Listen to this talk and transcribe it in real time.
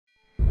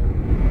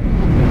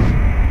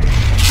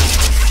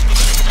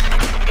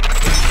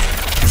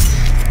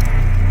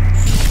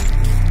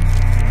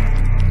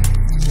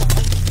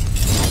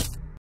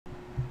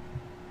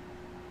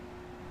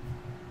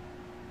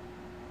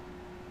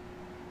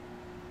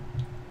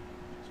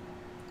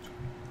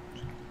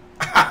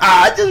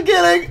Just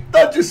kidding.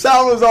 Thought your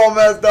sound was all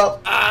messed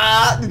up.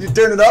 Did you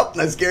turn it up?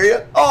 Did I scare you?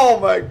 Oh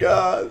my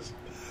gosh.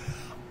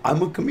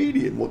 I'm a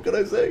comedian. What can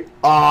I say?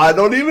 I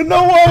don't even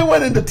know why I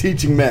went into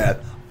teaching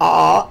math.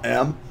 I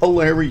am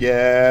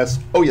hilarious.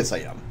 Oh, yes, I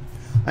am.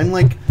 I'm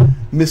like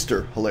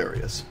Mr.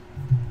 Hilarious.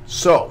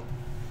 So,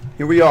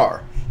 here we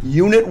are.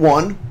 Unit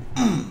 1.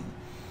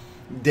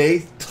 Day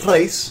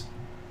 3.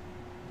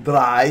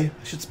 I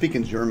should speak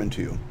in German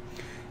to you.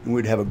 And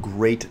we'd have a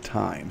great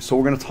time. So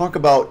we're going to talk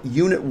about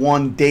Unit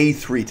 1, Day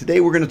 3. Today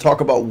we're going to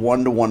talk about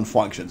one-to-one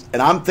functions.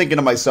 And I'm thinking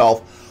to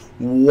myself,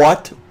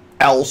 what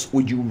else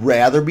would you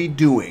rather be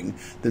doing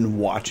than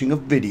watching a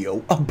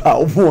video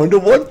about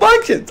one-to-one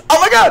functions? Oh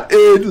my God,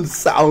 it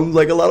sounds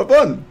like a lot of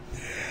fun.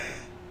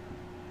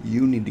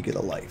 You need to get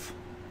a life.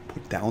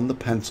 Put down the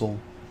pencil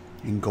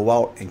and go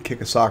out and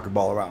kick a soccer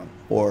ball around.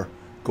 Or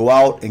go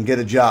out and get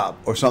a job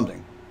or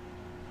something.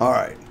 All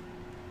right.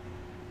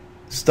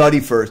 Study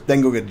first, then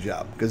go get a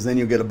job, because then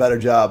you'll get a better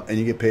job and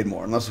you get paid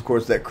more. Unless, of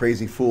course, that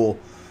crazy fool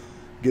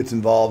gets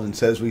involved and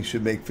says we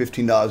should make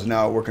 $15 an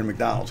hour working at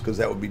McDonald's, because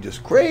that would be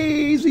just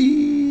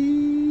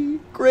crazy.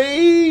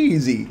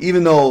 Crazy.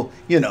 Even though,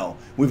 you know,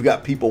 we've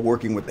got people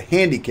working with the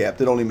handicap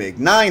that only make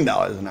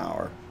 $9 an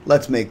hour.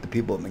 Let's make the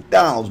people at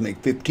McDonald's make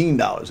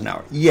 $15 an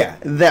hour. Yeah,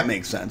 that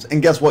makes sense.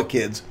 And guess what,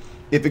 kids?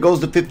 If it goes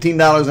to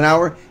 $15 an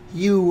hour,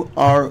 you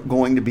are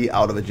going to be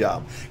out of a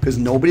job, because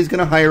nobody's going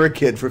to hire a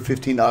kid for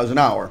 $15 an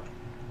hour.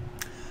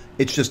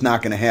 It's just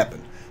not going to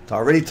happen. It's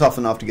already tough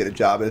enough to get a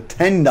job at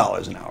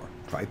 $10 an hour.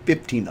 Try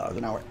 $15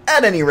 an hour.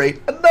 At any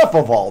rate, enough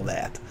of all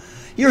that.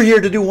 You're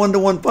here to do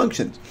one-to-one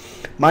functions.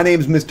 My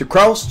name's Mr.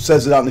 Kraus.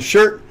 Says it on the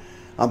shirt.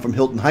 I'm from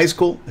Hilton High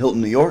School,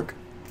 Hilton, New York.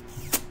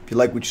 If you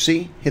like what you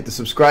see, hit the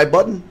subscribe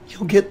button.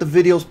 You'll get the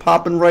videos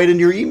popping right in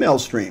your email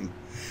stream.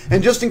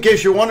 And just in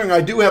case you're wondering,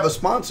 I do have a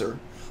sponsor.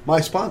 My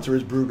sponsor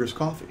is Brugger's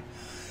Coffee.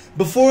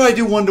 Before I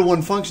do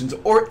one-to-one functions,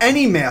 or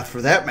any math for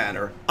that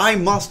matter, I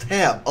must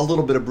have a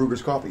little bit of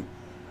Brugger's coffee.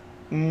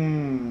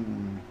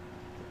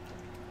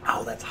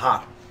 Oh, that's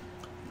hot.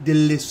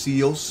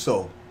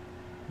 Delicioso.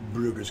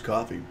 Brugger's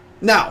coffee.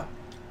 Now,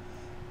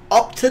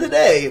 up to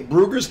today,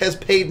 Brugger's has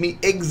paid me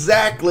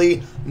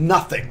exactly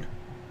nothing.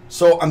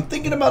 So I'm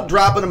thinking about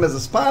dropping them as a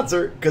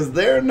sponsor, because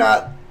they're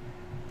not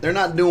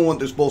doing what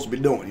they're supposed to be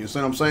doing. You see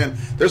what I'm saying?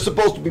 They're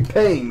supposed to be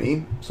paying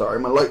me. Sorry,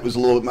 my light was a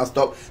little bit messed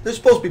up. They're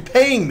supposed to be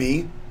paying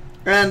me.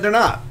 And they're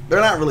not. They're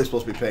not really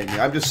supposed to be paying me.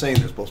 I'm just saying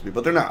they're supposed to be,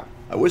 but they're not.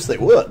 I wish they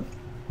would.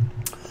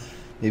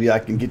 Maybe I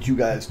can get you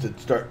guys to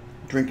start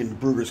drinking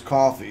Brugger's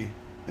coffee,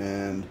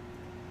 and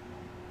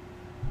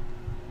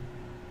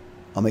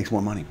I'll make some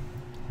more money.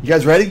 You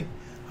guys ready?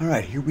 All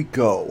right, here we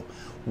go.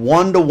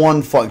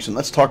 One-to-one function.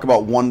 Let's talk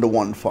about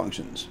one-to-one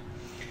functions.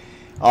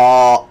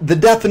 The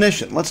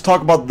definition. Let's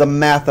talk about the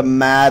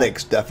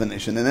mathematics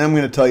definition, and then I'm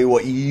going to tell you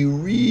what you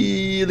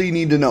really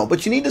need to know.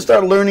 But you need to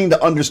start learning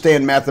to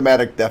understand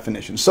mathematic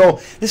definition. So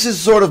this is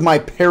sort of my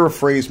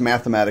paraphrased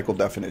mathematical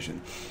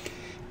definition.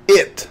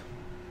 It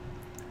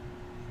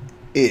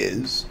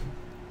is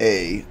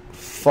a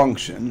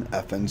function,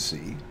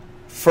 FNC,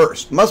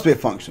 first. Must be a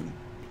function.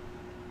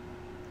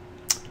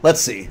 Let's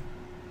see.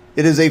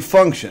 It is a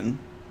function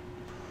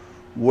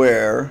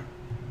where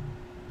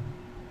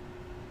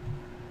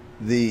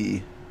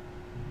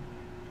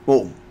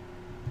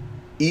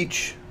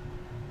each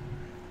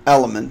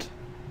element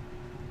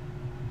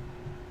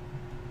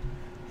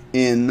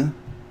in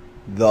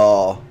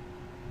the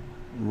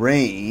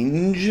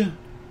range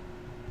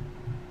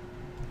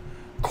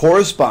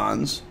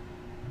corresponds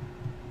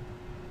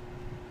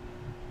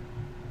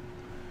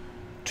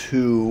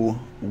to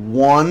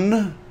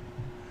one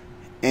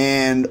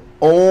and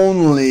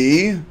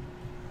only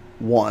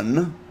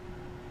one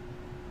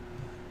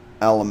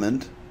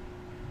element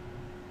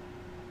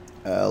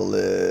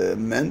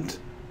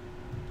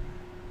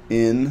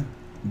in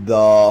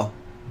the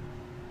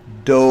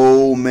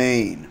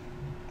domain.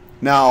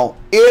 Now,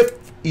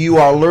 if you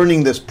are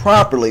learning this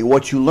properly,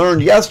 what you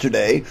learned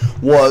yesterday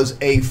was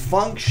a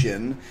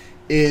function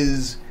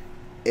is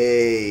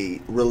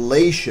a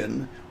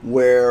relation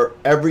where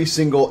every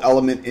single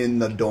element in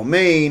the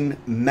domain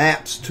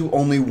maps to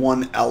only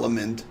one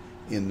element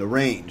in the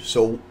range.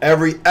 So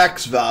every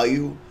x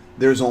value,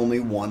 there's only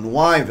one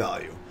y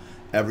value.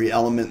 Every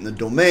element in the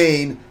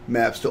domain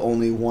maps to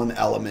only one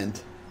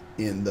element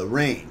in the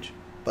range.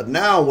 But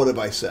now what have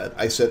I said?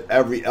 I said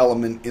every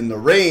element in the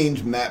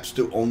range maps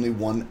to only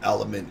one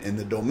element in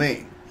the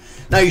domain.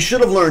 Now you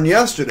should have learned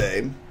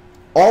yesterday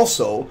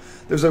also,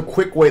 there's a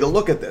quick way to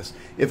look at this.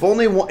 If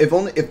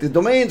the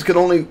domains could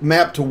only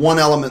map to one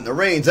element in the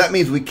range, that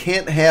means we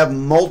can't have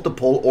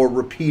multiple or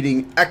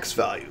repeating x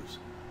values.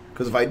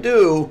 Because if I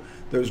do,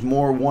 there's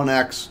more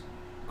 1x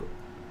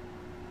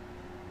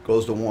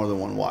goes to more than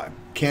 1y.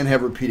 Can't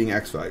have repeating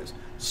x values.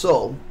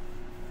 So,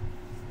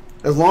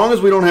 as long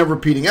as we don't have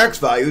repeating x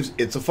values,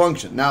 it's a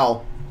function.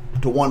 Now,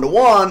 to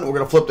one-to-one, we're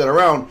going to flip that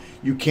around.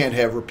 You can't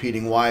have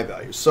repeating y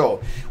values.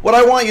 So, what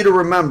I want you to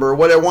remember,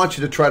 what I want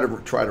you to try to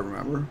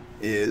remember,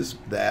 is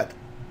that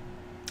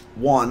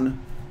 1,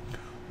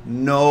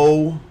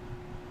 no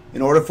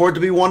In order for it to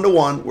be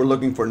 1-to-1, we're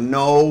looking for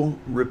no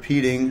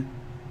repeating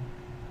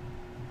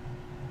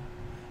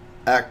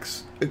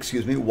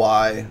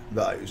y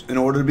values. In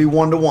order to be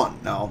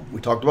 1-to-1. Now, we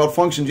talked about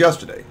functions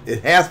yesterday.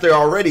 It has to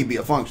already be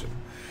a function.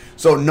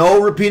 So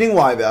no repeating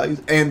y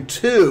values. And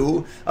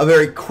 2, a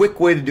very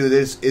quick way to do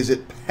this is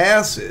it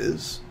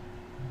passes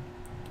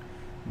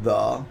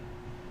the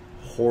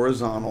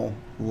horizontal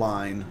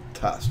line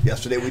test.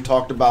 Yesterday we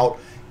talked about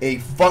a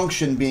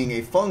function being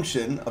a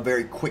function. A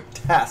very quick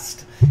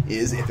test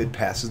is if it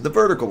passes the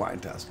vertical line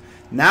test.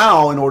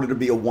 Now, in order to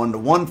be a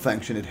 1-to-1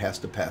 function, it has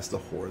to pass the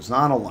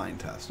horizontal line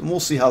test. And we'll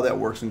see how that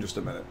works in just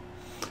a minute.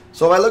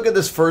 So if I look at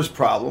this first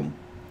problem,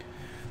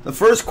 the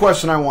first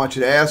question I want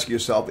you to ask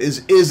yourself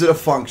is it a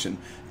function?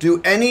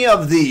 Do any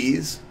of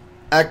these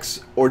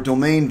x or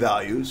domain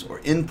values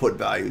or input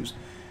values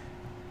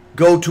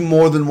go to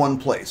more than one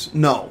place?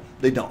 No,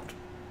 they don't.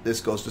 This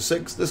goes to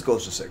 6, this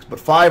goes to 6. But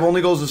 5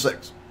 only goes to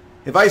 6.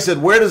 If I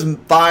said, where does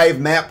 5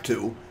 map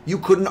to? You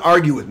couldn't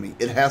argue with me.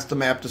 It has to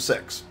map to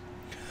 6.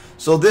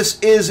 So this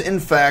is, in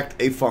fact,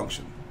 a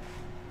function.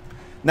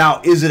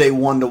 Now, is it a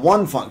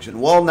 1-to-1 function?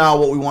 Well, now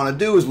what we want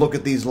to do is look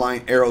at these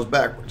line arrows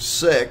backwards.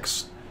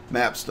 6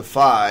 maps to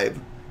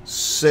 5.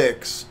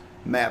 6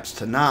 maps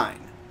to 9.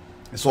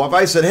 And so if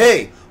I said,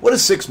 hey, what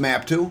does 6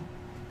 map to?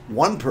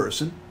 One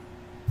person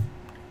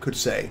could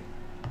say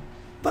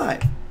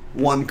 5.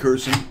 One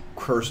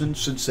person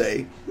should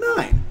say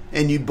 9.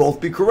 And you'd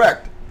both be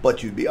correct.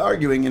 But you'd be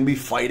arguing and be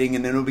fighting,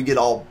 and then it would get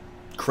all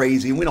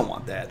crazy, and we don't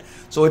want that.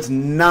 So it's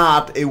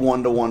not a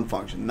 1-to-1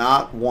 function,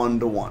 not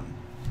 1-to-1.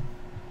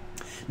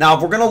 Now,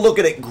 if we're going to look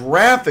at it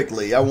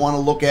graphically, I want to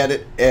look at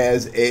it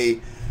as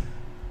a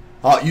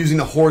using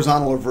the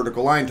horizontal or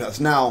vertical line test.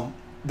 Now,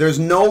 there's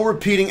no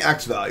repeating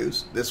x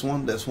values. This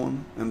one, and this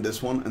one,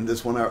 and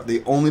this one are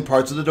the only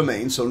parts of the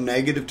domain. So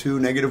 -2,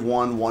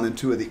 -1, 1, and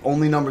 2 are the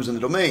only numbers in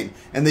the domain,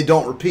 and they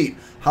don't repeat.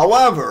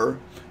 However,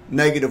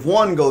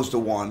 -1 goes to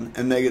 1,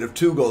 and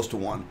 -2 goes to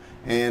 1,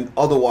 and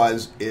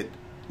otherwise it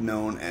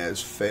known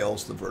as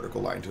fails the vertical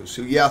line test.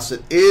 So yes,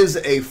 it is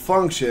a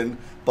function,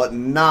 but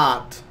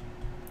not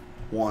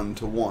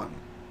 1-to-1.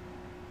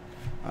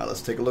 All right,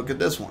 let's take a look at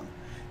this one.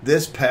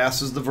 This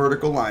passes the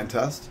vertical line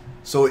test,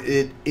 so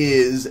it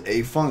is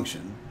a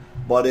function,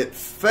 but it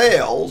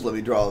fails. Let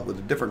me draw it with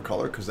a different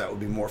color because that would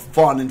be more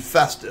fun and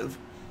festive.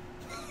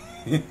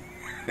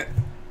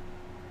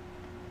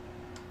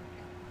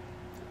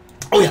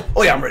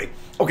 Oh yeah, I'm ready.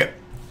 Okay.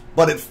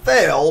 But it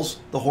fails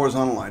the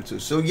horizontal line too.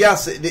 So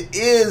yes, it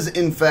is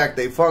in fact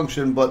a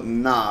function, but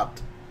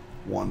not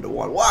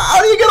 1-to-1. Wow,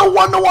 how do you get a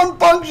 1-to-1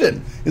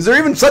 function? Is there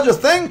even such a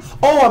thing?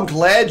 Oh, I'm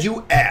glad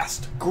you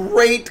asked.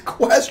 Great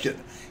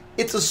question.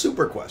 It's a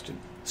super question.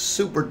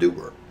 Super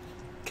duper.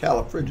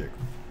 Califragic.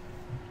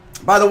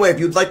 By the way, if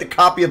you'd like a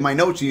copy of my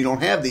notes and you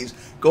don't have these,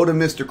 go to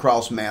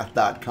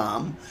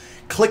mrkrausmath.com.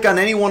 Click on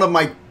any one of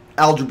my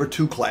Algebra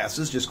 2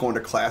 classes. Just go into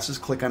classes,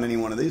 click on any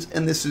one of these,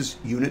 and this is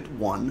Unit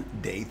 1,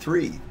 Day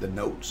 3. The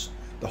notes,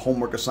 the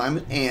homework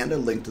assignment, and a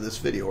link to this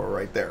video are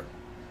right there.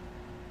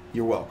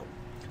 You're welcome.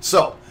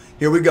 So,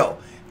 here we go.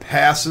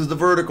 Passes the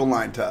vertical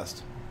line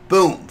test.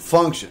 Boom,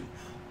 function.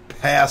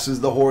 Passes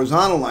the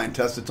horizontal line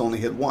test. It's only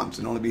hit once.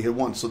 It only be hit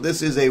once. So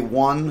this is a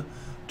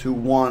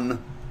 1-to-1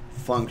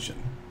 function.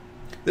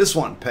 This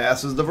one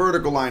passes the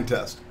vertical line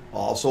test.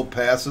 Also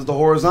passes the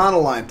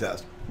horizontal line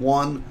test.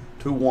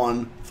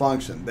 1-to-1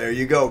 function. There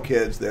you go,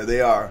 kids. There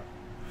they are.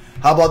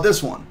 How about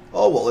this one?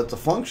 Oh, well, it's a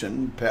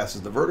function.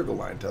 Passes the vertical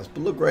line test.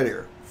 But look right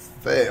here.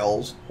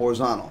 Fails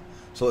horizontal.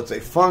 So it's a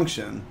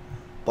function,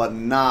 but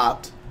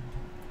not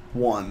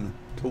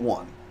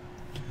 1-to-1.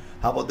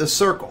 How about this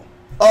circle?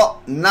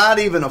 Oh, not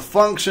even a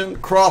function.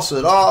 Cross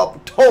it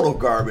off. Total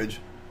garbage.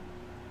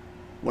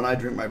 When I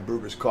drink my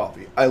Brugger's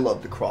coffee, I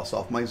love to cross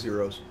off my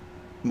zeros,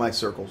 my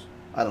circles.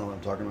 I don't know what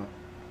I'm talking about.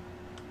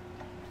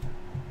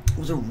 It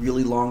was a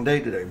really long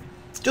day today.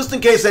 Just in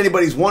case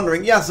anybody's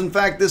wondering, yes, in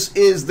fact, this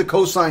is the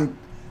cosine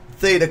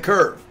theta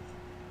curve.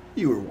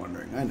 You were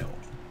wondering, I know.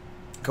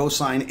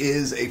 Cosine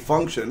is a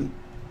function,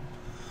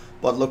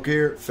 but look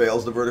here,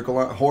 fails the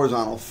vertical,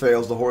 horizontal,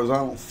 fails the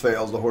horizontal,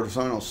 fails the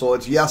horizontal. So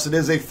it's, yes, it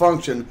is a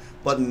function,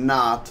 but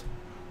not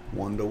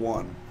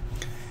 1-to-1.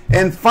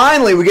 And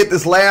finally, we get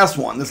this last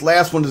one. This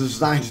last one is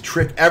designed to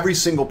trick every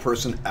single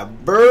person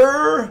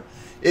ever.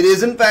 It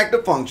is, in fact,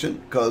 a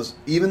function, because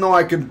even though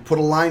I could put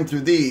a line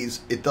through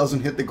these, it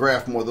doesn't hit the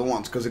graph more than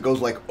once, because it goes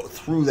like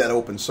through that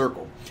open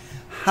circle.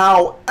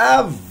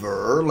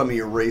 However, let me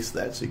erase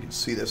that so you can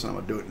see this, and I'm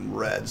going to do it in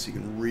red so you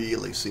can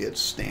really see it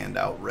stand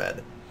out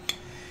red.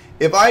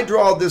 If I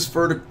draw this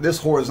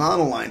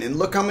horizontal line, and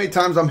look how many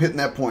times I'm hitting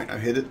that point. I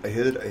hit it, I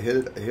hit it, I hit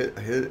it, I hit it,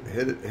 I hit it, I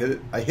hit it, I hit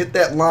it. I hit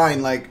that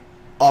line like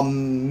a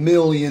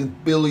million,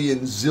 billion,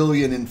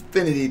 zillion,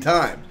 infinity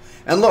times.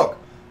 And look,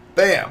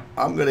 bam,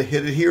 I'm going to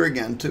hit it here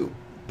again too.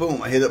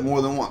 Boom, I hit it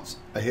more than once.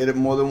 I hit it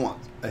more than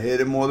once. I hit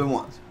it more than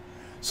once.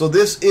 So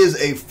this is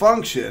a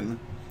function,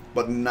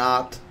 but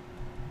not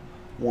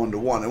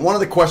 1-to-1. And one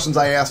of the questions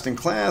I asked in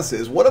class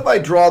is, what if I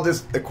draw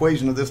this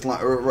equation of this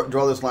line, or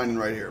draw this line in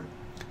right here?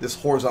 This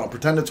horizontal,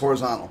 pretend it's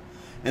horizontal.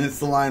 and it's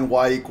the line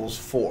y equals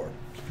 4.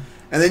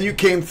 And then you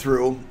came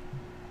through,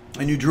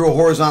 and you drew a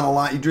horizontal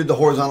line. You drew the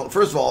horizontal.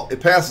 First of all, it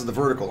passes the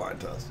vertical line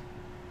test.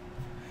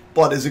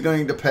 But is it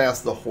going to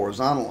pass the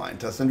horizontal line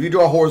test? And if you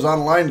draw a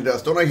horizontal line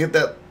test, don't I hit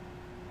that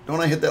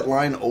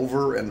line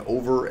over and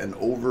over and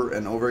over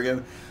and over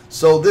again?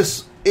 So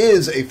this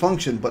is a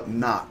function, but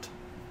not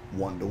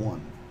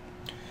one-to-one.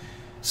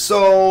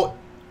 So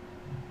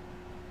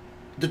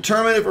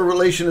determine if a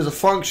relation is a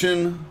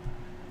function.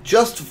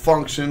 Just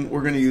function,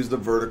 we're going to use the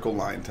vertical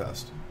line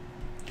test.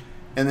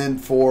 And then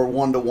for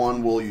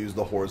one-to-one, we'll use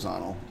the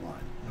horizontal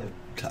line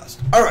test.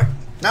 All right,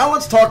 now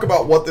let's talk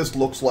about what this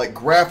looks like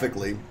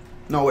graphically.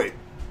 No, wait.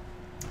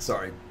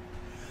 Sorry.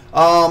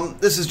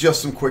 This is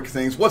just some quick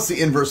things. What's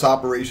the inverse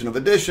operation of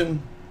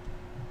addition?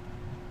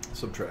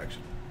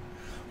 Subtraction.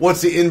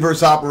 What's the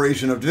inverse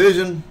operation of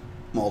division?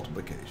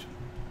 Multiplication.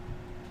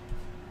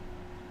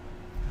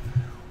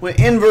 Well,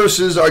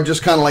 inverses are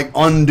just kind of like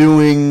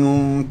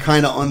undoing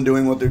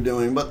what they're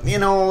doing. But, you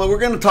know, we're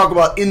going to talk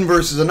about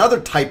inverses,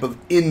 another type of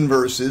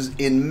inverses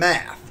in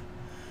math,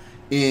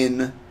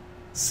 in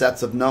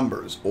sets of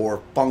numbers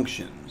or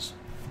functions.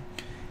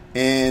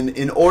 And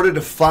in order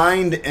to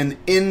find an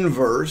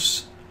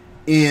inverse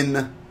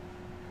in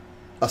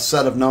a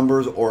set of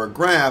numbers or a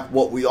graph,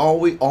 all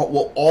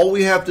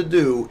we have to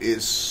do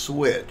is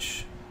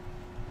switch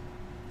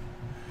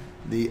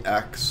the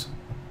x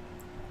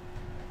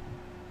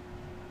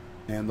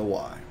and the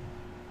y.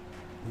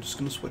 I'm just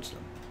going to switch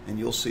them, and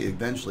you'll see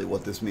eventually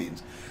what this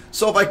means.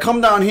 So if I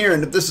come down here,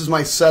 and if this is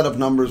my set of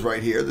numbers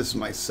right here, this is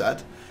my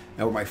set,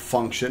 or my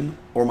function,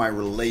 or my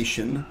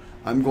relation,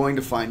 I'm going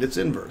to find its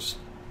inverse.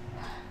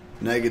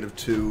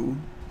 -2,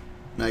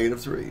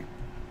 -3,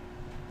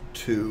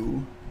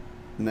 2,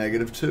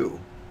 -2,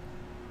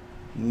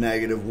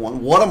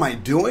 -1. What am I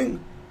doing?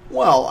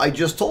 Well, I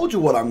just told you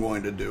what I'm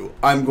going to do.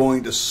 I'm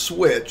going to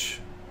switch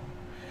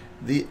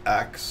the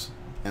x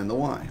and the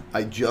y.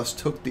 I just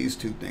took these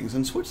two things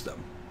and switched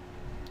them.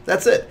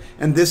 That's it.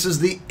 And this is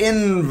the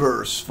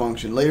inverse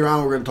function. Later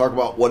on, we're going to talk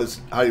about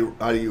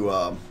how do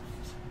you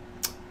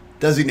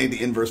designate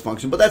the inverse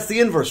function. But that's the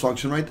inverse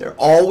function right there.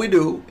 All we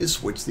do is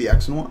switch the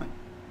x and y.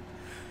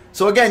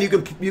 So again, you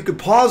could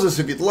pause this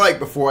if you'd like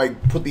before I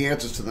put the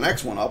answers to the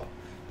next one up.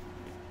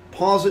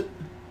 Pause it.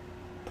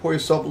 Pour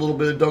yourself a little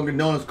bit of Dunkin'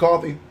 Donuts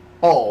coffee.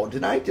 Oh,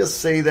 did I just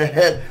say the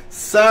head?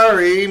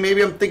 Sorry,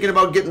 maybe I'm thinking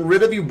about getting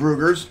rid of you,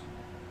 Brugers.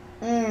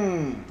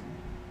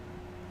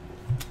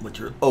 But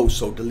you're oh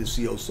so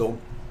delicioso.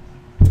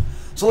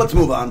 So let's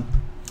move on.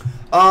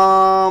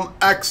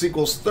 X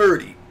equals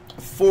 30,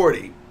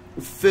 40,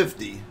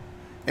 50,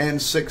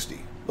 and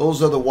 60.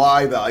 Those are the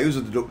y values,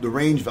 the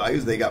range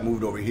values. They got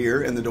moved over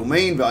here, and the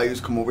domain values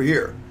come over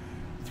here.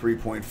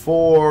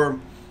 3.4,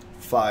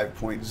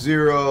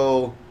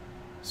 5.0,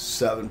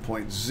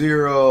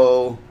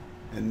 7.0,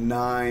 and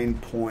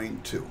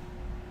 9.2.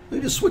 We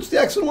just switch the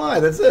x and y.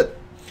 That's it.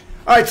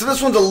 All right, so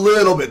this one's a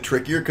little bit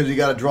trickier because you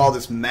got to draw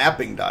this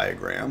mapping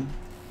diagram.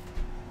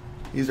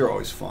 These are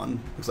always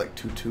fun. Looks like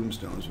two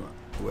tombstones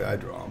the way I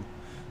draw them.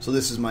 So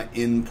this is my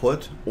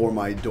input or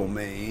my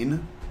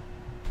domain.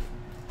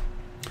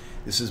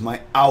 This is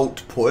my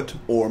output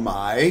or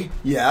my,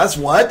 yes,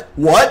 what?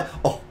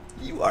 Oh,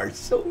 you are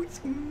so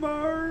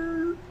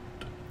smart.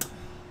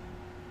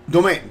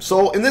 Domain.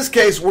 So in this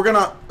case, we're going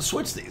to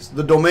switch these.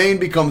 The domain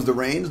becomes the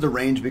range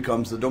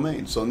becomes the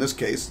domain. So in this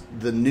case,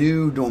 the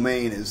new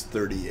domain is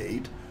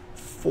 38,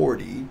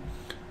 40,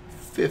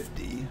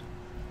 50,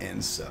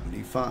 and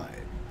 75.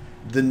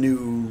 The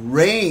new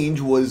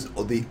range was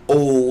the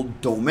old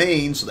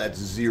domain, so that's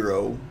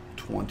 0,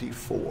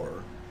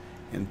 24,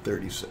 and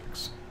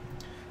 36.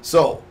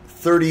 So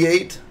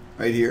 38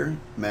 right here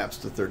maps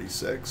to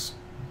 36.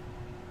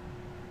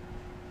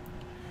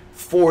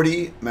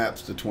 40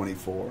 maps to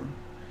 24.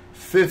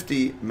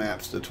 50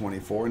 maps to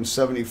 24, and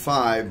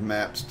 75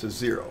 maps to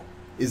 0.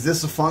 Is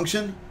this a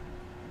function?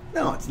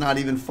 No, it's not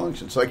even a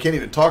function. So I can't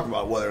even talk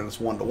about whether it's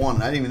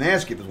one-to-one. I didn't even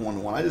ask you if it's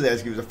one-to-one. I just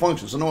asked you if it's a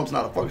function. So no, it's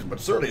not a function, but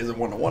it certainly isn't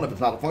one-to-one. If it's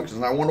not a function,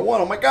 it's not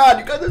one-to-one. Oh my God,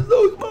 you guys are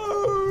so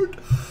smart.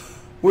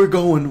 We're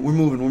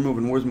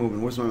moving.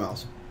 Where's my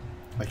mouse?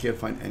 I can't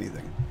find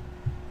anything.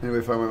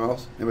 Anybody find my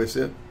mouse? Anybody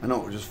see it? I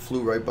know, it just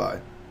flew right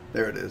by.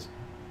 There it is.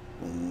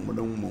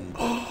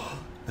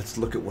 Let's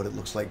look at what it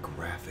looks like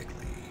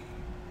graphically.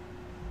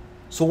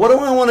 So what do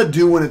I want to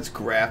do when it's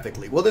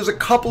graphically? Well, there's a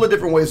couple of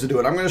different ways to do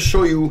it. I'm going to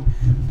show you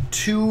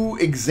two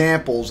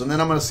examples, and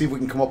then I'm going to see if we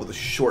can come up with a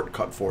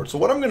shortcut for it. So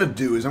what I'm going to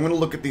do is I'm going to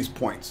look at these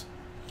points.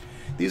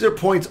 These are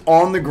points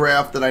on the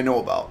graph that I know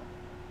about.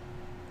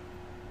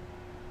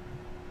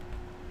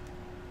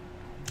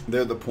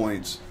 They're the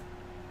points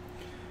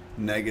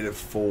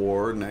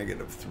 -4,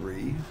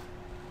 -3,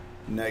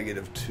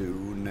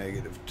 -2,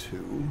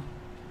 -2,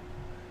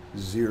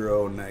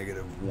 0,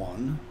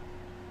 -1,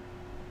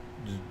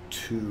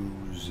 2,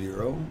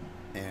 0,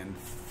 and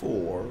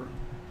 4,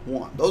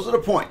 1. Those are the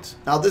points.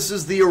 Now this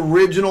is the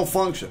original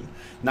function.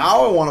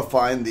 Now I want to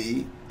find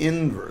the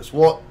inverse.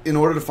 Well, in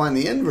order to find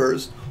the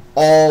inverse,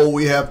 all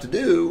we have to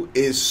do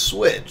is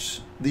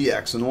switch the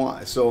x and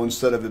y. So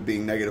instead of it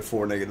being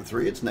 -4,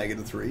 -3, it's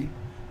 -3,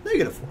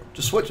 -4.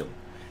 Just switch them.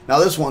 Now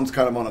this one's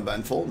kind of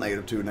uneventful.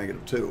 -2,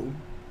 -2.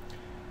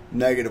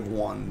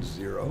 -1,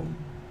 0.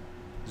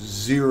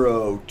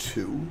 0,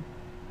 2.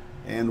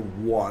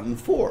 And 1,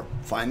 4.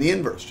 Find the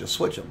inverse. Just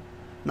switch them.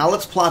 Now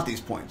let's plot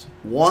these points.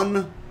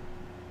 1,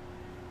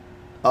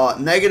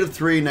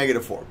 -3,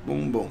 -4.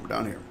 Boom, boom,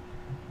 down here.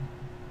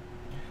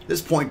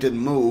 This point didn't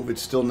move.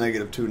 It's still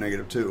 -2,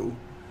 -2.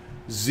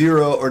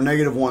 0, or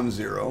 -1,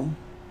 0.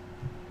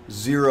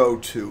 0,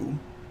 2.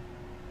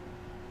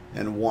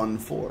 And 1,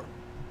 4.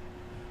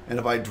 And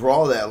if I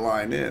draw that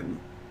line in,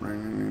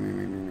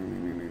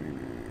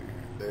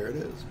 there it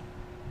is.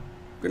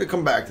 We're going to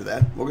come back to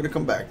that. We're going to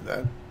come back to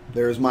that.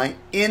 There's my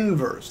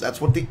inverse. That's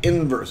what the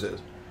inverse is.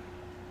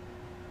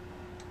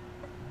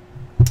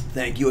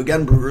 Thank you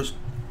again, Brugers.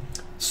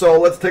 So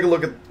let's take a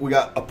look at, we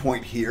got a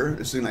point here.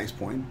 This is a nice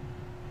point.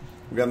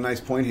 We got a nice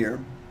point here.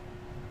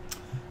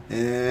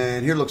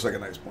 And here looks like a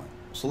nice point.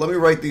 So let me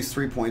write these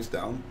 3 points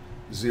down.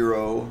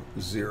 0,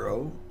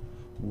 0,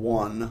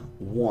 1,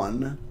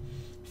 1,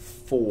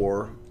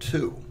 4,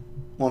 2.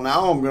 Well,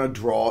 now I'm going to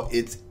draw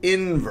its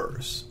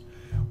inverse.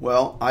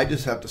 Well, I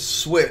just have to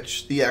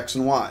switch the x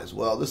and y's.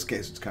 Well, in this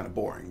case, it's kind of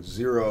boring.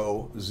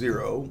 0,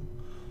 0,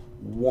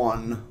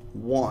 1,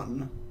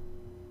 1.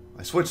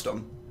 I switched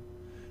them.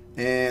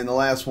 And the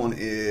last one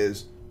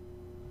is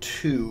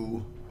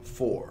 2,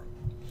 4.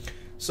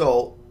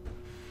 So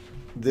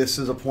this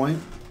is a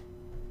point,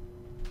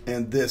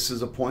 and this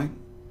is a point,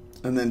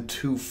 and then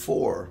 2,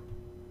 4.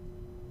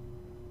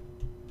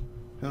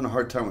 I'm having a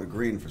hard time with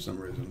green for some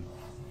reason.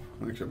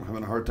 Actually, I'm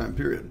having a hard time,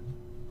 period.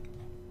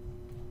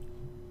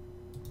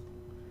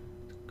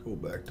 Go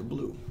back to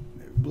blue.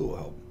 Maybe blue will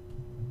help.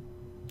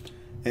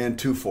 And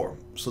 2, 4.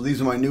 So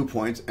these are my new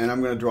points, and I'm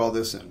going to draw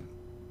this in.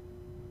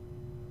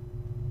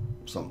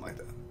 Something like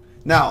that.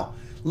 Now,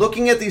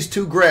 looking at these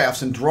two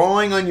graphs and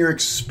drawing on your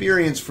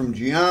experience from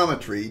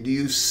geometry, do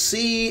you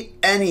see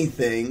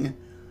anything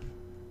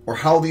or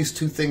how these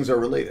two things are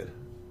related?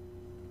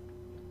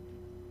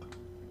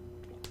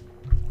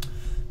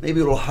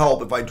 Maybe it'll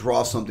help if I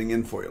draw something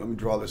in for you. Let me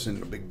draw this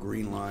in a big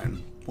green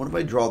line. What if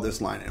I draw this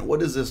line in?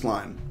 What is this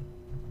line?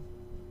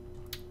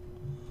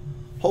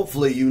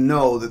 Hopefully you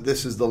know that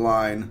this is the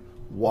line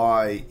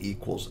y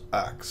equals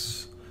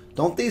x.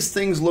 Don't these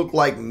things look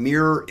like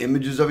mirror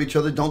images of each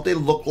other? Don't they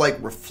look like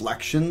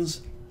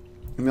reflections?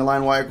 Give me a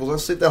line y equals.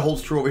 Let's see if that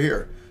holds true over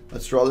here.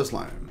 Let's draw this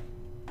line.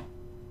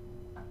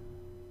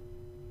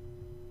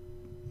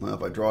 Well,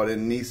 if I draw it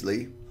in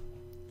neatly,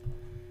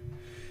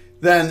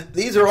 then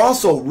these are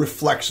also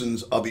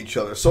reflections of each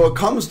other. So it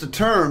comes to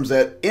terms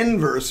that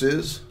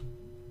inverses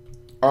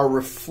are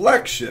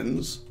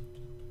reflections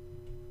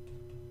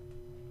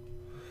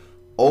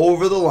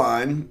over the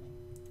line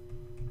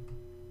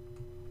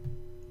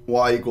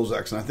y equals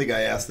x. And I think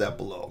I asked that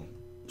below.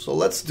 So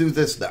let's do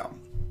this now.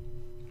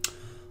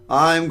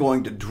 I'm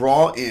going to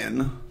draw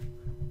in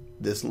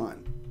this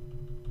line.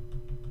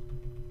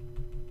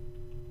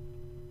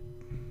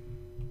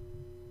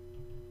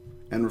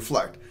 And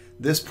reflect.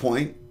 This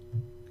point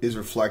is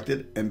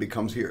reflected and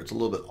becomes here. It's a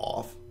little bit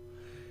off.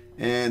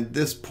 And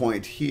this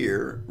point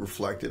here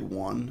reflected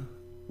 1,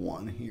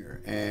 1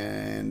 here.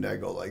 And I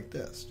go like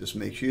this. Just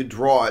make sure you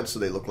draw it so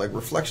they look like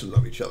reflections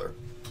of each other.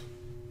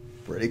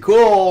 Pretty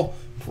cool.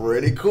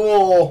 Pretty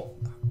cool.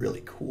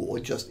 Really cool.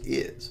 It just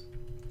is.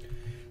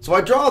 So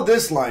I draw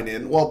this line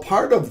in. Well,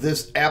 part of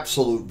this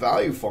absolute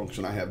value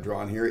function I have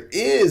drawn here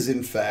is,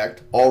 in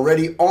fact,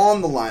 already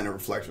on the line of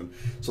reflection.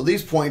 So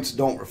these points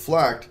don't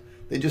reflect.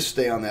 They just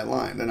stay on that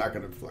line. They're not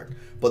going to reflect.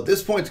 But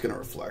this point's going to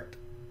reflect.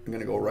 I'm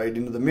going to go right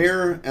into the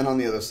mirror and on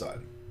the other side.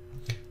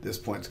 This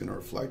point's going to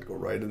reflect, go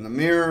right in the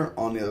mirror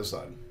on the other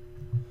side.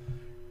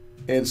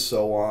 And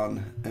so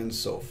on and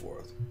so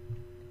forth.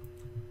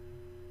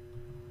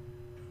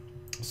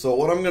 So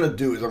what I'm going to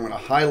do is I'm going to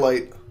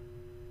highlight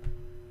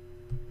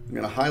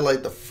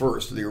the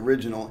first, the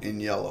original, in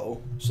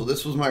yellow. So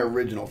this was my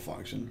original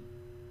function.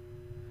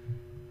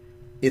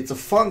 It's a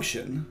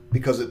function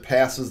because it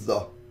passes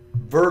the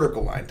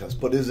vertical line test,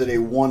 but is it a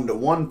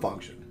one-to-one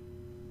function?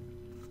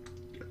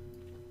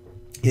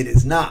 It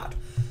is not.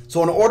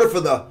 So in order for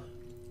the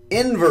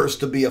inverse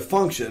to be a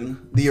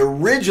function, the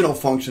original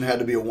function had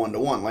to be a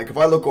one-to-one. Like if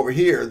I look over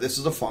here, this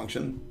is a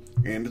function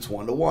and it's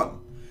one-to-one.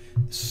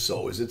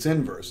 So is its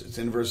inverse. Its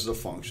inverse is a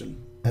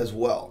function as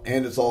well,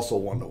 and it's also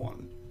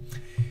one-to-one.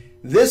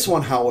 This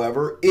one,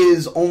 however,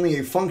 is only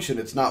a function.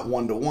 It's not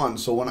one-to-one.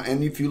 So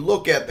and if you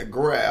look at the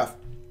graph,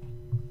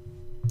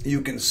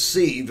 you can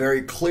see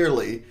very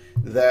clearly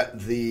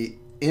that the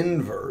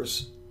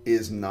inverse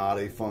is not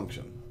a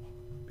function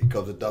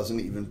because it doesn't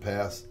even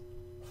pass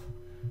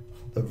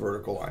the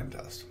vertical line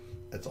test.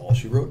 That's all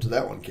she wrote to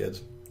that one,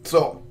 kids.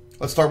 So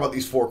let's talk about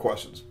these 4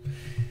 questions.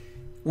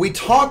 We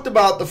talked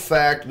about the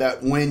fact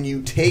that when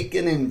you take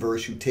an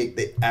inverse, you take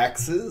the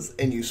x's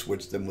and you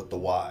switch them with the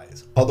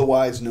y's.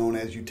 Otherwise known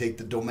as you take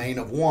the domain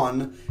of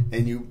one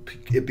and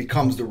it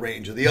becomes the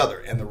range of the other.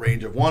 And the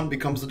range of one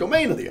becomes the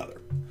domain of the other.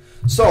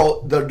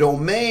 So the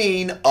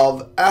domain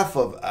of f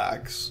of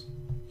x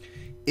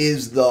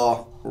is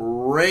the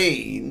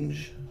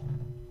range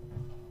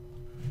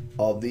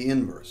of the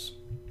inverse.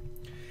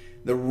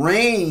 The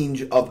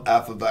range of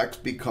f of x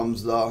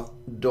becomes the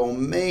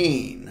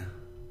domain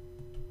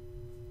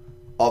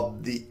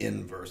of the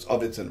inverse,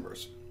 of its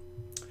inverse.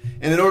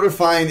 And in order to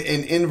find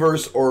an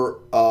inverse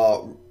or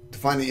to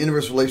find the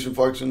inverse relation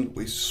function,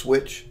 we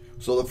switch.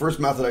 So the first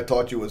method I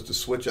taught you was to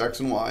switch x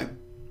and y.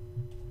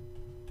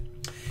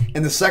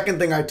 And the second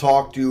thing I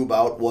talked to you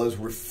about was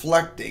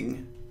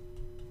reflecting,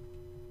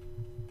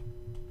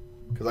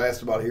 because I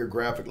asked about it here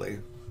graphically,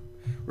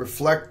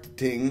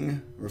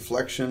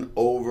 reflection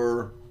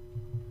over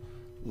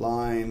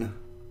line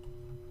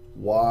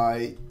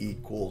y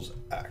equals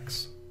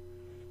x.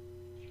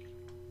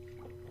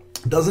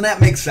 Doesn't that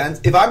make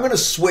sense? If I'm going to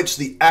switch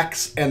the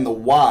x and the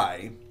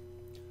y,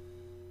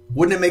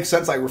 wouldn't it make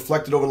sense I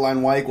reflected over the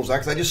line y equals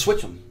x? I just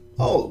switch them.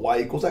 Oh,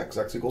 y equals x,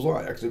 x equals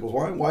y, x equals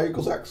y, y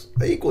equals x.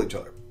 They equal each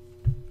other.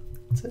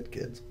 That's it,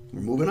 kids.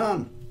 We're moving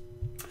on.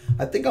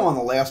 I think I'm on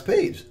the last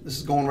page. This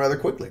is going rather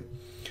quickly.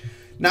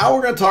 Now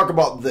we're going to talk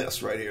about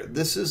this right here.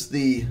 This is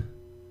the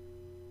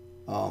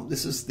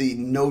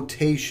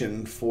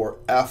notation for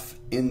f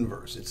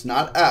inverse. It's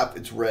not f,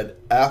 it's read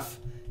f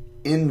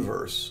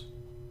inverse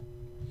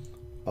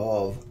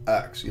of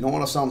x. You don't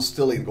want to sound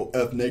silly and go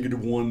f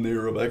negative 1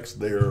 there of x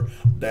there,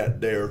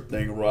 that there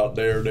thing right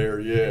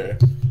there, yeah.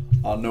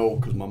 I know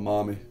because my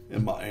mommy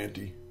and my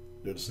auntie,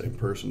 they're the same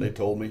person. They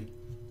told me.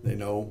 They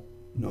know.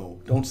 No,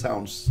 don't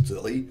sound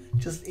silly.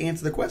 Just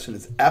answer the question.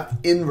 It's f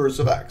inverse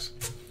of x.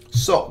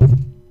 So,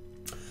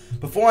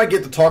 before I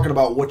get to talking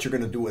about what you're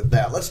going to do with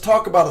that, let's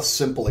talk about a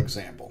simple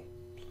example.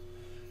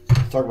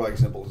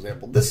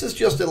 This is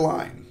just a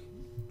line.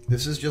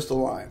 This is just a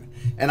line.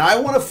 And I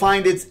want to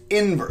find its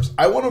inverse.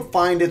 I want to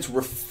find its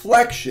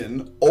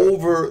reflection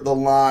over the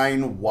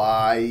line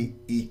y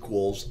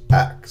equals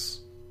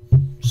x.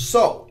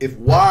 So, if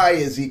y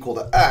is equal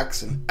to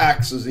x and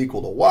x is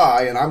equal to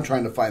y, and I'm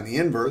trying to find the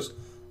inverse,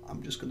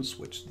 I'm just going to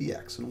switch the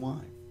x and y.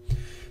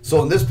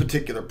 So in this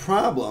particular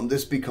problem,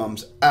 this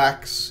becomes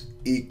x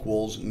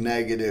equals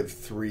negative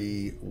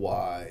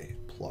 3y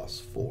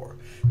plus 4.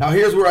 Now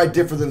here's where I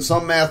differ than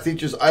some math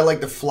teachers. I like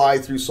to fly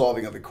through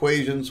solving of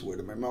equations. Where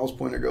did my mouse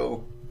pointer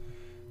go?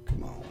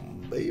 Come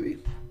on, baby.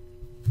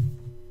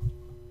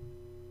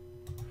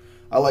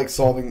 I like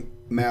solving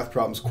math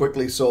problems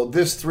quickly. So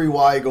this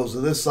 3y goes to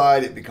this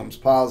side, it becomes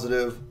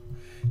positive.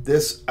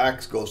 This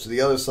x goes to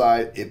the other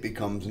side, it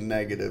becomes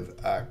negative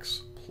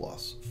x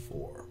plus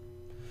 4.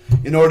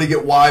 In order to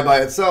get y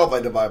by itself,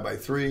 I divide by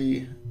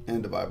 3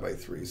 and divide by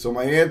 3. So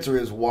my answer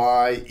is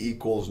y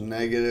equals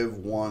negative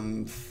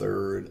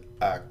 1/3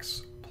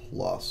 x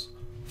plus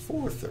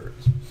 4/3.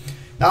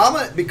 Now I'm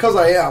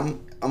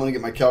gonna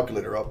get my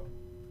calculator up.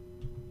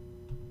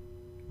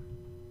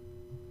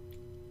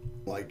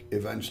 Like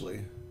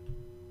eventually.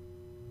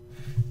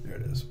 There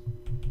it is.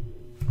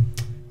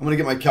 I'm gonna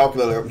get my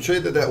calculator up and show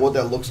you what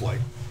that looks like.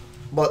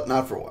 But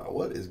not for a while.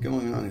 What is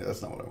going on here?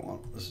 That's not what I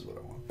want. This is what I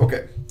want.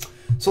 Okay,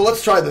 so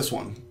let's try this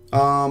one.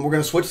 We're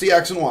going to switch the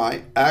x and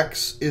y.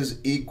 X is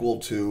equal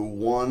to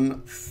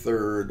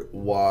 1/3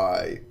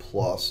 y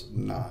plus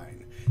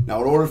 9. Now,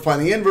 in order to find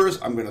the inverse,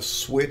 I'm going to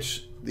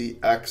switch the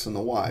x and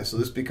the y. So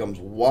this becomes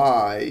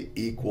y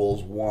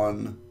equals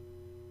 1.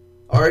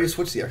 I already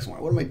switched the x and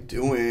y. What am I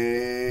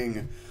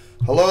doing?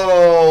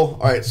 Hello?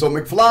 All right, so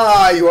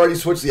McFly, you already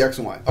switched the x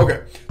and y.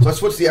 Okay, so I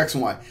switched the x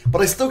and y.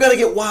 But I still got to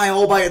get y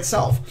all by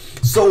itself.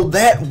 So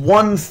that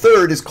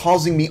 1/3 is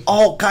causing me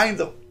all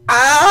kinds of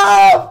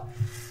fractions.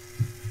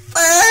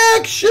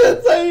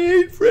 I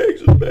hate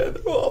fractions, man.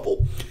 They're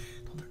awful.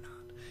 No, they're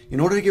not. In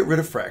order to get rid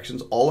of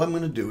fractions, all I'm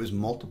going to do is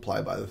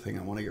multiply by the thing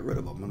I want to get rid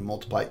of. I'm going to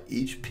multiply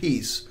each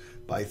piece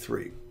by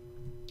 3.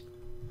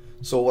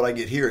 So what I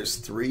get here is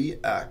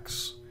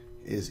 3x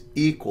is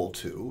equal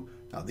to...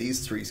 Now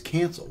these 3's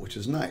cancel, which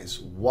is nice.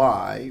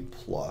 Y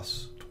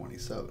plus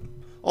 27.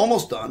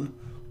 Almost done.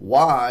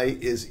 Y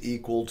is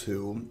equal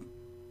to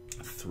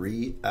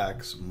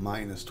 3x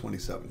minus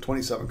 27.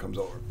 27 comes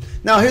over.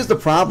 Now here's the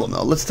problem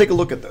though. Let's take a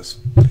look at this.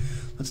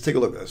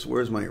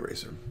 Where's my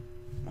eraser?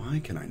 Why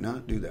can I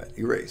not do that?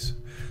 Erase. So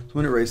I'm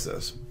going to erase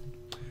this.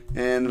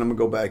 And then I'm going to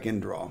go back and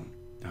draw.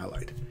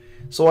 Highlight.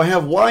 So I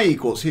have y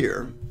equals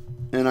here.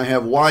 And I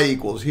have y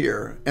equals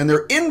here. And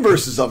they're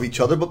inverses of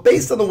each other. But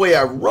based on the way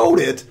I wrote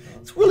it,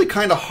 it's really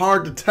kind of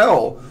hard to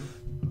tell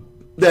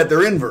that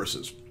they're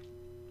inverses.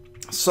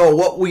 So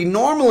what we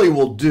normally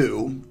will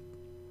do,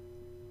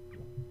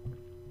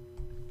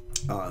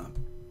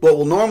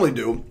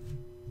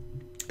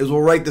 is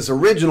we'll write this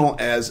original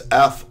as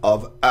f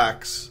of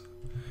x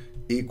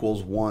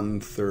equals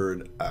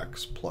 1/3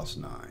 x plus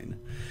 9.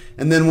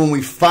 And then when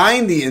we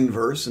find the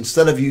inverse,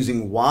 instead of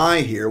using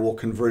y here, we'll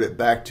convert it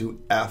back to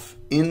f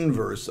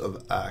inverse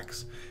of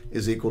x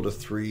is equal to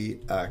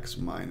 3x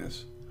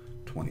minus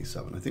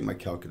 27. I think my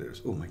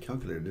calculator's... Oh, my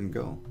calculator didn't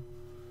go.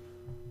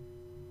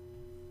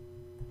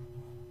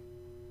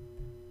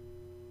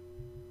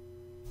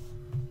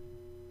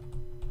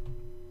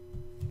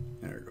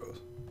 There it goes.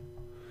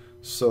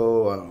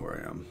 So, I don't know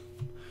where I am.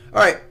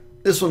 All right,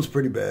 this one's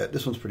pretty bad.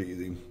 This one's pretty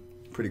easy.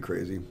 Pretty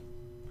crazy.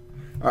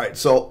 All right,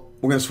 so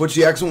we're going to switch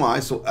the x and y.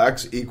 So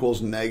x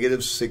equals negative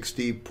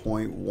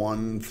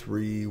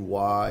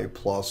 60.13y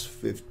plus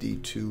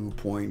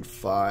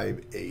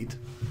 52.58.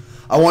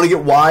 I want to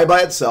get y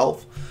by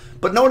itself.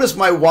 But notice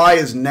my y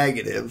is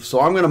negative, so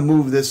I'm going to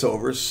move this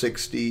over,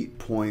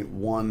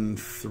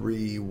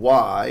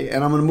 60.13y,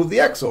 and I'm going to move the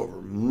x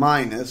over,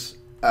 minus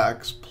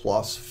x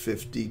plus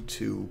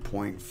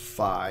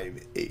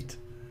 52.58.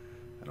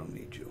 I don't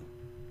need you.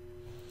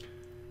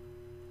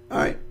 All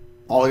right.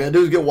 All I got to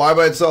do is get y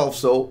by itself.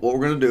 So what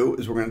we're going to do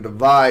is we're going to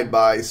divide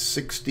by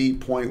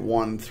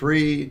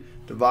 60.13,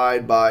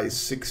 divide by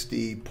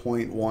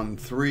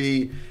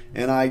 60.13,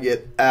 and I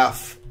get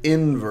f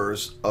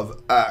inverse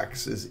of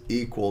x is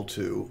equal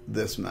to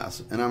this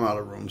mess. And I'm out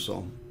of room,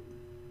 so.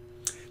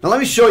 Now let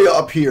me show you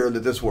up here that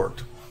this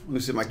worked. Let me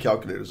see if my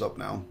calculator's up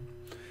now.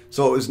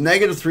 So it was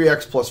negative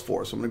 3x plus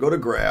 4. So I'm going to go to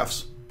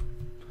graphs.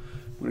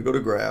 I'm going to go to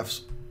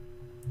graphs.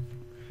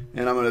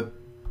 And I'm going to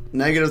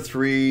negative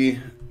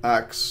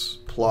 3x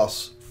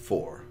plus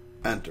 4.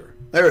 Enter.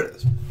 There it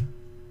is.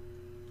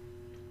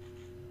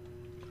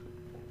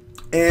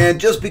 And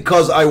just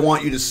because I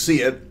want you to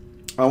see it,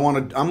 I'm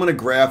going to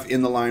graph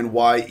in the line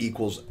y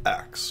equals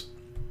x.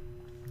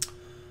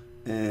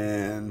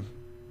 And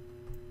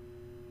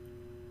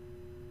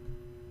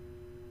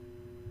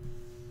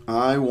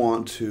I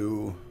want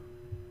to,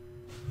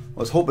 I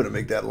was hoping to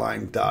make that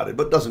line dotted,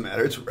 but it doesn't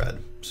matter. It's red.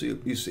 So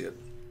you see it.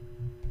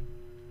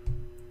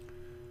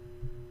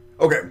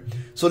 Okay,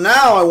 so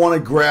now I want to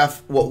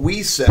graph what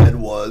we said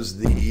was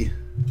the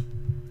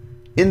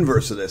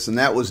inverse of this, and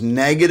that was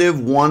negative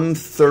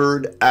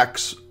 1/3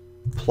 x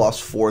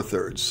plus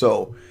 4/3.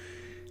 So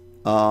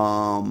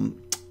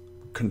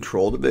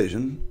control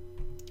division,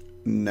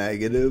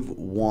 negative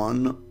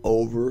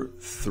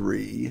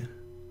 1/3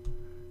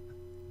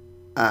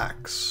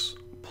 x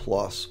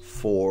plus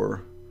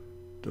 4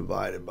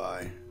 divided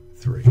by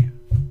 3.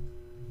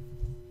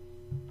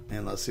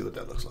 And let's see what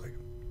that looks like.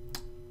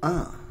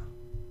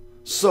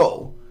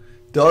 So,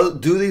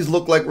 do these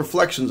look like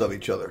reflections of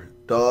each other?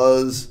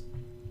 I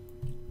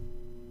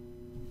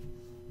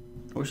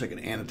wish I could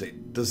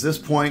annotate. Does this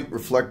point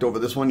reflect over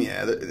this one?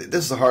 Yeah,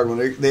 this is a hard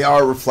one. They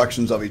are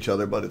reflections of each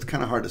other, but it's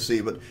kind of hard to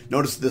see. But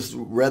notice this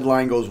red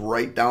line goes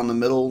right down the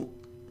middle,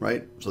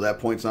 right? So that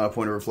point's not a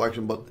point of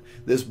reflection. But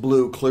this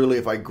blue, clearly,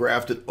 if I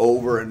graphed it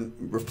over and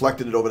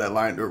reflected it over that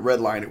line, or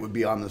red line, it would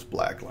be on this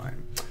black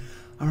line.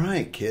 All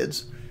right,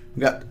 kids.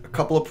 We've got a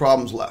couple of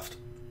problems left.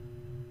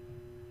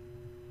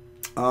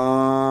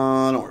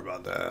 Don't worry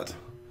about that.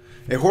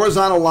 A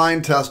horizontal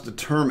line test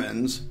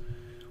determines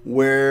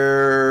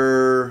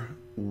where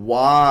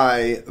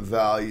y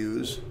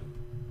values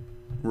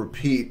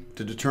repeat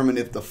to determine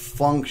if the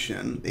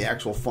function, the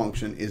actual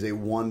function, is a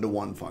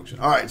one-to-one function.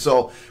 All right,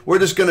 so we're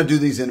just going to do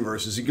these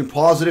inverses. You can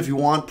pause it if you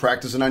want,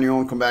 practice it on your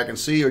own, come back and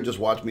see, or just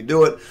watch me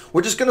do it.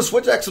 We're just going to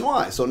switch x and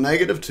y. So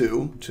negative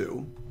 2,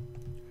 2,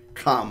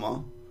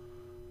 comma,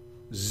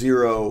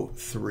 0,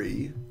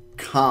 3,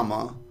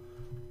 comma,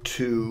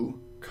 2,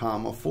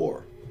 comma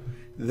 4.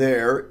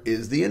 There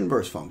is the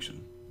inverse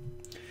function.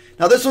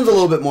 Now this one's a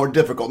little bit more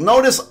difficult.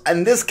 Notice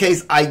in this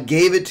case I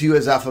gave it to you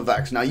as f of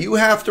x. Now you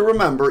have to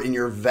remember in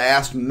your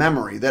vast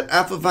memory that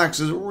f of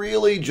x is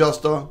really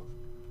just a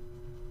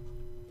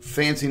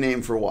fancy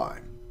name for y.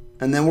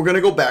 And then we're going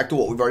to go back to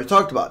what we've already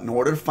talked about. In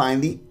order to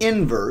find the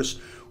inverse,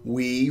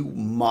 we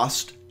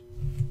must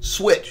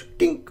switch.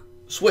 Dink.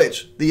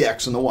 Switch the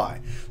x and the y.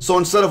 So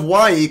instead of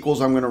y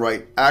equals, I'm going to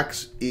write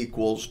x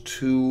equals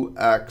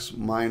 2x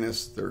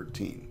minus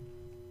 13.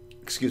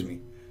 Excuse me,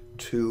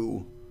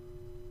 2y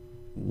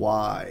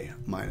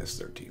minus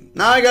 13.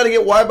 Now I got to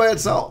get y by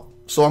itself.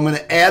 So I'm going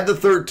to add the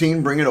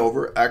 13, bring it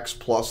over, x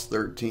plus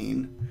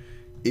 13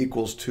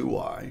 equals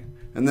 2y.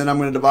 And then I'm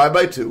going to divide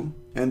by 2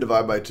 and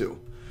divide by 2.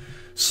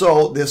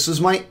 So this is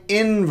my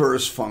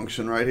inverse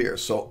function right here.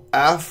 So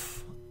f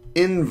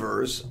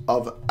inverse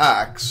of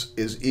x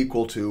is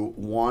equal to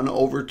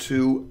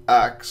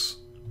 1/2x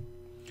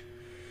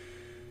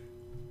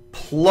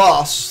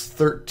plus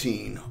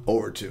 13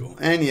 over 2.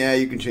 And yeah,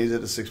 you can change that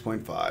to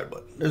 6.5,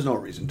 but there's no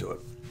reason to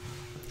it.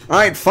 All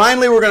right,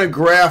 finally we're going to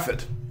graph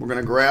it. We're going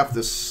to graph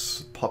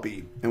this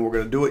puppy, and we're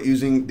going to do it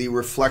using the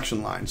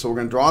reflection line. So we're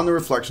going to draw on the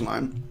reflection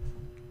line.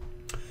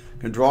 I'm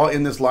going to draw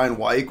in this line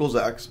y equals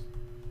x.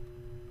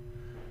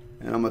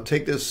 And I'm going to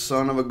take this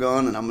son of a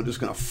gun and I'm just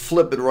going to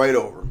flip it right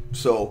over.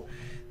 So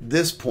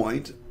this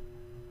point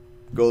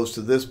goes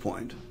to this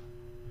point,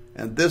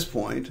 and this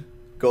point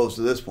goes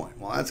to this point.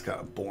 Well, that's kind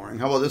of boring.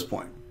 How about this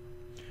point?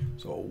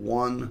 So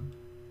 1,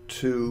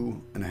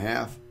 2 and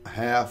a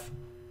half,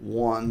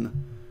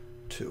 1,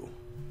 2.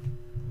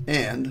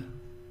 And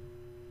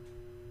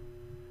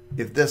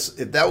if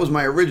that was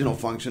my original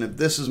function, if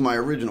this is my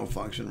original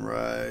function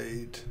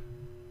right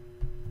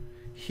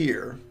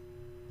here,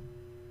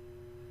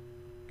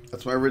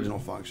 that's my original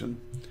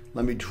function.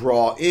 Let me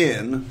draw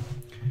in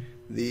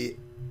the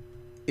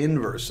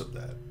inverse of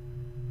that.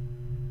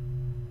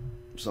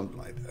 Something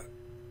like that.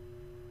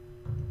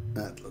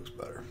 That looks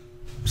better.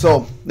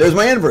 So there's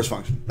my inverse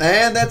function.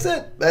 And that's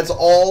it. That's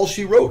all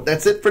she wrote.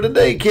 That's it for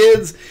today,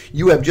 kids.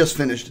 You have just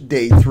finished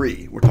day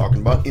 3. We're talking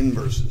about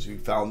inverses. We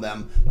found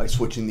them by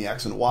switching the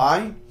x and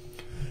y.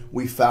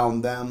 We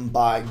found them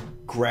by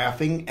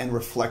graphing and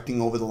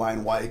reflecting over the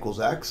line y equals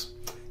x.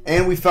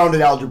 And we found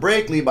it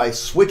algebraically by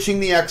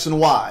switching the x and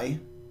y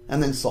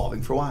and then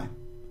solving for y.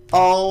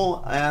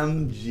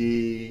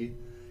 OMG.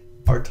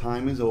 Our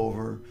time is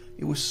over.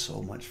 It was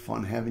so much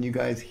fun having you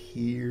guys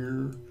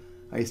here.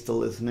 Are you still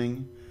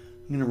listening?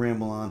 I'm going to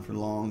ramble on for a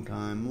long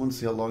time. I want to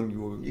see how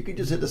long you could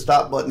just hit the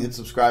stop button, hit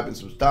subscribe and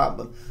stop,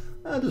 but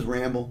I'll just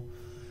ramble.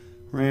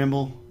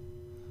 Rambling.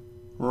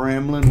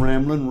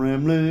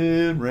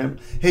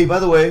 Hey, by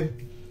the way,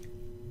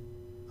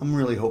 I'm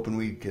really hoping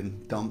we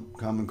can dump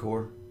Common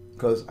Core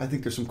because I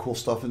think there's some cool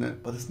stuff in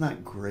it, but it's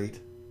not great.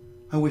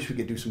 I wish we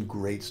could do some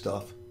great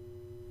stuff.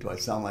 Do I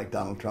sound like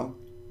Donald Trump?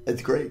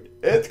 It's great.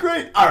 It's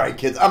great. All right,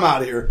 kids, I'm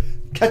out of here.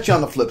 Catch you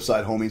on the flip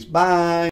side, homies. Bye.